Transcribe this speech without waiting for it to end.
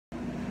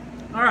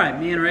Alright,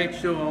 me and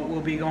Rachel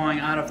will be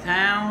going out of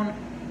town,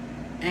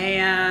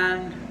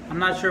 and I'm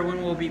not sure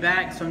when we'll be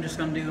back, so I'm just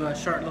going to do a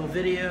short little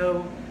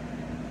video.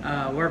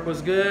 Work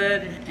was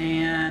good,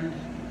 and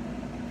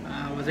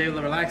I was able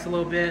to relax a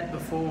little bit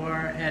before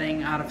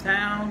heading out of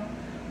town.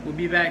 We'll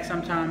be back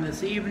sometime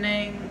this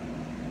evening,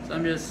 so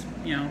I'm just,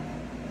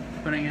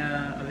 putting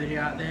a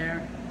video out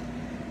there,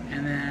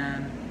 and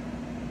then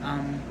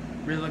I'm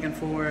really looking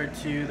forward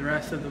to the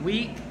rest of the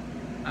week.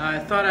 I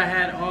thought I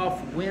had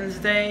off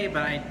Wednesday,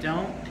 but I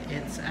don't.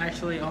 It's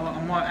actually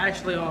I'm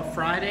actually off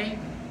Friday,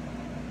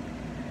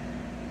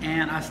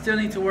 and I still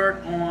need to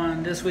work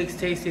on this week's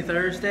Tasty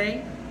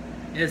Thursday.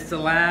 It's the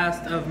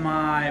last of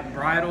my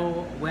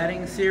bridal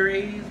wedding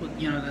series with,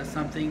 the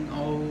something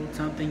old,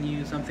 something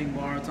new, something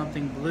borrowed,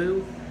 something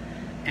blue,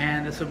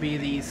 and this will be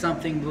the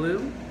something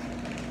blue,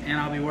 and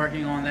I'll be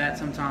working on that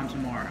sometime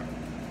tomorrow.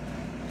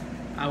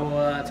 I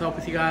will talk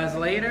with you guys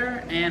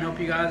later, and hope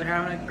you guys are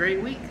having a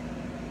great week.